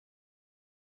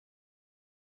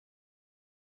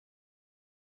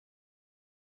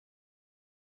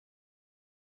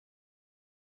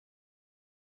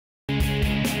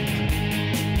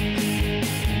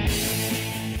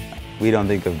We don't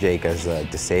think of Jake as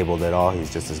disabled at all.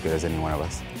 He's just as good as any one of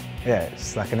us. Yeah,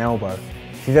 it's like an elbow.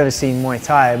 If you've ever seen Muay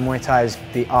Thai is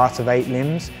the art of 8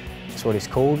 limbs. That's what it's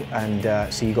called.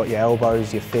 And so you've got your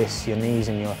elbows, your fists, your knees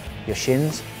and your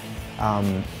shins.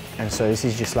 And so this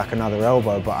is just like another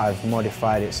elbow, but I've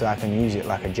modified it so I can use it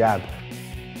like a jab.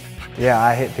 Yeah,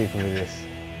 I hit people with this.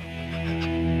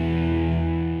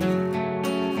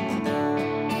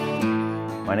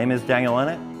 My name is Daniel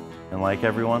Ennett, and like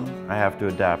everyone, I have to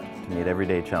adapt to meet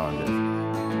everyday challenges.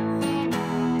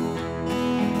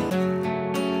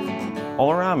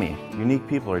 All around me, unique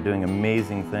people are doing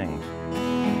amazing things.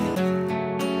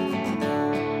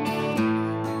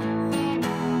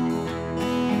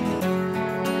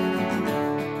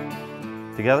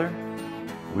 Together,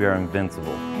 we are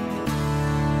invincible.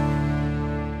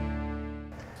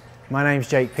 My name's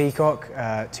Jacke Peacock,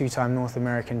 2-time North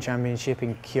American Championship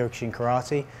in Kyokushin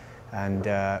Karate, and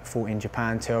fought in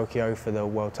Japan, Tokyo for the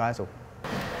world title.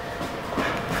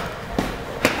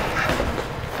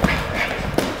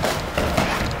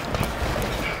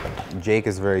 Jake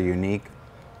is very unique.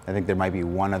 I think there might be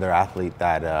one other athlete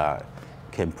that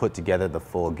can put together the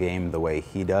full game the way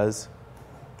he does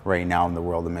right now in the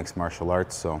world of mixed martial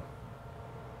arts, so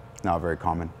not very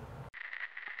common.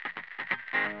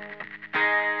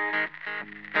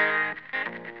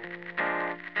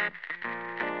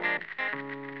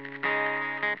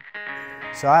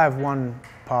 So I have one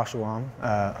partial arm,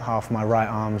 half my right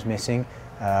arm's missing,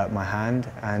 my hand,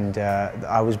 and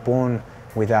I was born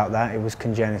without that. It was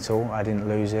congenital, I didn't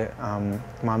lose it.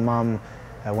 My mum,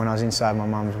 when I was inside my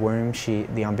mum's womb,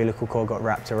 the umbilical cord got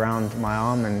wrapped around my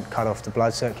arm and cut off the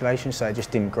blood circulation, so it just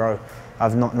didn't grow.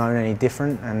 I've not known any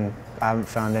different, and I haven't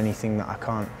found anything that I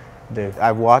can't do.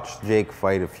 I've watched Jake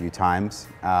fight a few times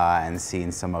and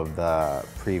seen some of the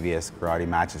previous karate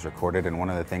matches recorded, and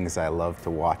one of the things I love to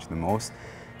watch the most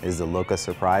is the look of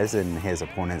surprise in his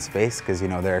opponent's face, because you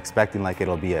know they're expecting like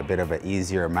it'll be a bit of an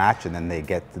easier match, and then they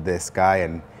get to this guy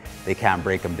and they can't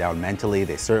break him down mentally,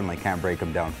 they certainly can't break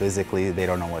him down physically, they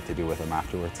don't know what to do with him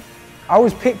afterwards. I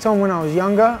was picked on when I was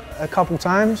younger, a couple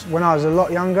times, when I was a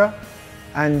lot younger,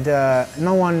 and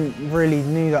no one really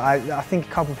knew that I think a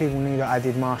couple people knew that I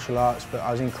did martial arts, but I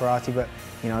was in karate, but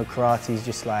you know, karate is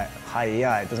just like,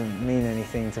 hi-ya, it doesn't mean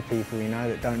anything to people, you know,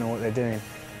 that don't know what they're doing.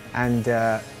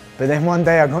 And but then one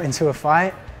day I got into a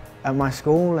fight at my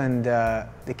school, and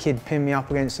the kid pinned me up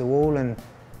against the wall, and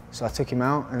so I took him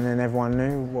out, and then everyone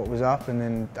knew what was up, and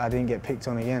then I didn't get picked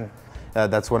on again.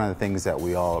 That's one of the things that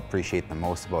we all appreciate the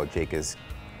most about Jake is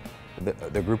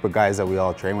the group of guys that we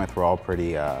all train with, we're all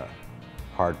pretty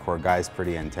hardcore guys,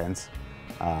 pretty intense.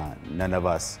 None of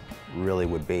us really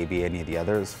would baby any of the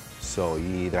others, so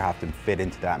you either have to fit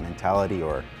into that mentality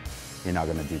or you're not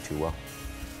going to do too well.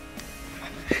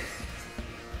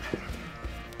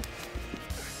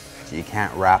 You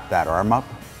can't wrap that arm up,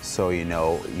 so you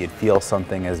know you'd feel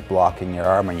something is blocking your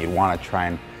arm and you'd want to try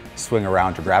and swing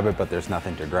around to grab it, but there's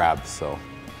nothing to grab, so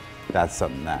that's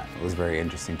something that was very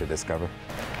interesting to discover.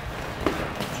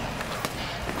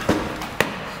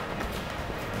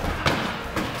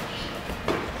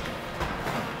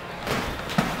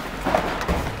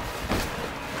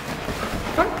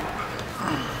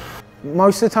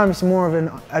 Most of the time it's more of an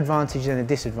advantage than a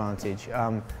disadvantage.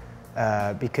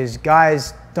 Because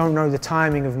guys don't know the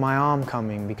timing of my arm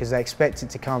coming, because they expect it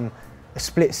to come a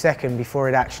split second before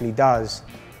it actually does.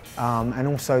 And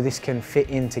also this can fit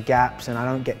into gaps, and I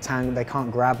don't get tangled. They can't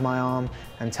grab my arm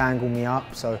and tangle me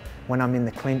up, so when I'm in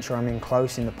the clinch or I'm in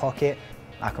close in the pocket,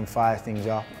 I can fire things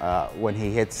up. When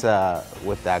he hits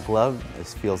with that glove, it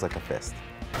feels like a fist.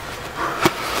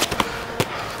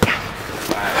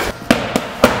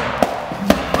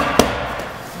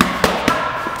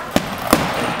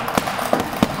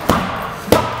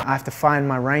 I have to find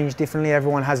my range differently.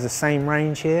 Everyone has the same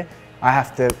range here. I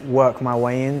have to work my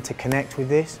way in to connect with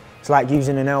this. It's like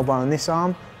using an elbow on this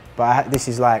arm, but this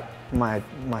is like my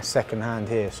second hand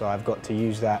here, so I've got to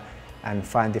use that and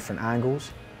find different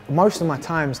angles. Most of my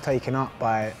time's taken up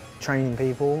by training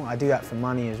people. I do that for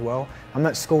money as well. I'm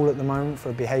at school at the moment for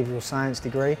a behavioural science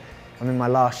degree. I'm in my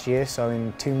last year, so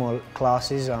in 2 more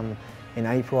classes. In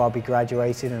April I'll be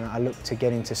graduated, and I look to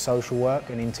get into social work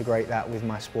and integrate that with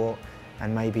my sport,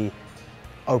 and maybe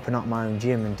open up my own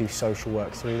gym and do social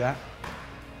work through that.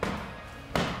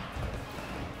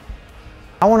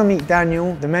 I want to meet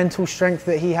Daniel. The mental strength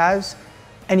that he has,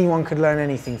 anyone could learn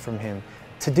anything from him.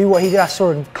 To do what he did, I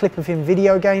saw a clip of him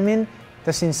video gaming,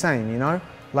 that's insane, you know?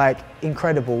 Like,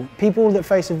 incredible. People that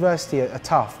face adversity are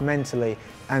tough mentally,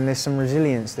 and there's some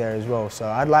resilience there as well, so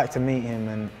I'd like to meet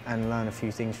him and learn a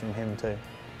few things from him too.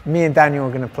 Me and Daniel are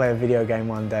going to play a video game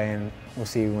one day, and we'll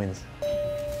see who wins.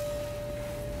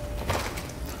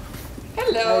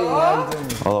 Hello. Hey, how you doing?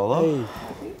 Hello, hello.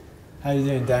 Hey. How you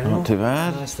doing, Daniel? Not too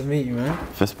bad. Nice to meet you, man.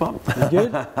 Fist bump. You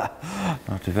good?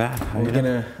 Not too bad.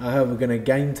 I hope we're gonna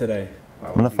game today.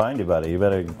 I'm gonna find you, buddy. You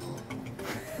better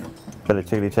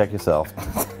chickity check yourself.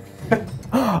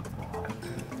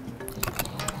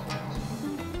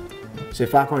 So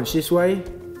if I punch this way,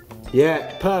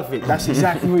 yeah, perfect. That's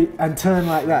exactly what and turn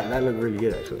like that. That looked really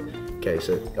good, actually. Okay,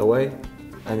 so away,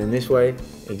 and then this way,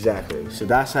 exactly. So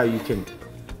that's how you can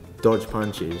dodge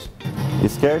punches. You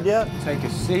scared yet? Take a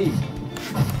seat.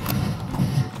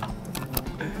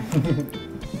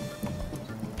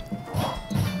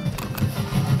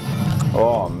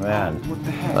 Oh man. What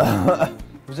the heck?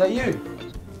 Was that you?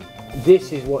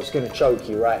 This is what's going to choke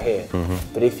you right here.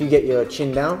 But if you get your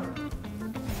chin down,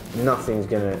 nothing's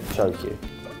going to choke you.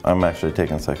 I'm actually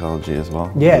taking psychology as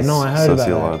well. Yeah, no, I heard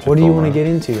about that. What do you want to get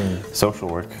into then? Social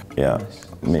work. Yeah,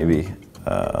 maybe,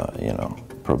 you know,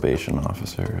 probation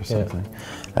officer or something. Yeah.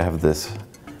 I have this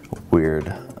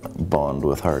weird bond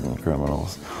with hardened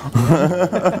criminals.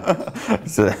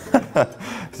 So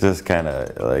it's just kind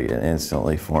of like an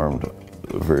instantly formed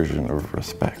version of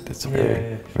respect. It's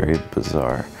very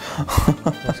bizarre.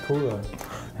 That's cool though.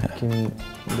 Yeah.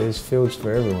 There's fields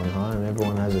for everyone, huh? And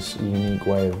everyone has a unique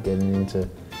way of getting into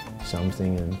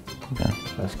something, and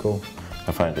that's cool.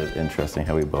 I find it interesting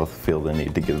how we both feel the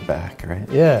need to give back, right?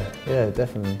 Yeah,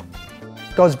 definitely.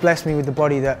 God's blessed me with the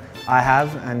body that I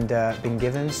have and been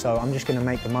given, so I'm just going to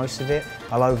make the most of it.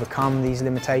 I'll overcome these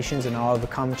limitations and I'll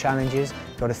overcome challenges.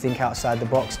 Got to think outside the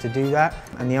box to do that,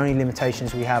 and the only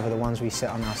limitations we have are the ones we set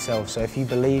on ourselves. So if you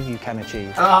believe, you can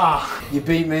achieve. Ah, you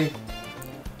beat me.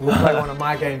 We'll play one of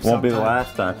my games sometime. Won't be the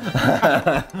last time.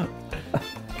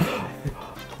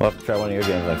 We'll have to try one of your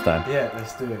games next time. Yeah,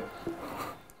 let's do it.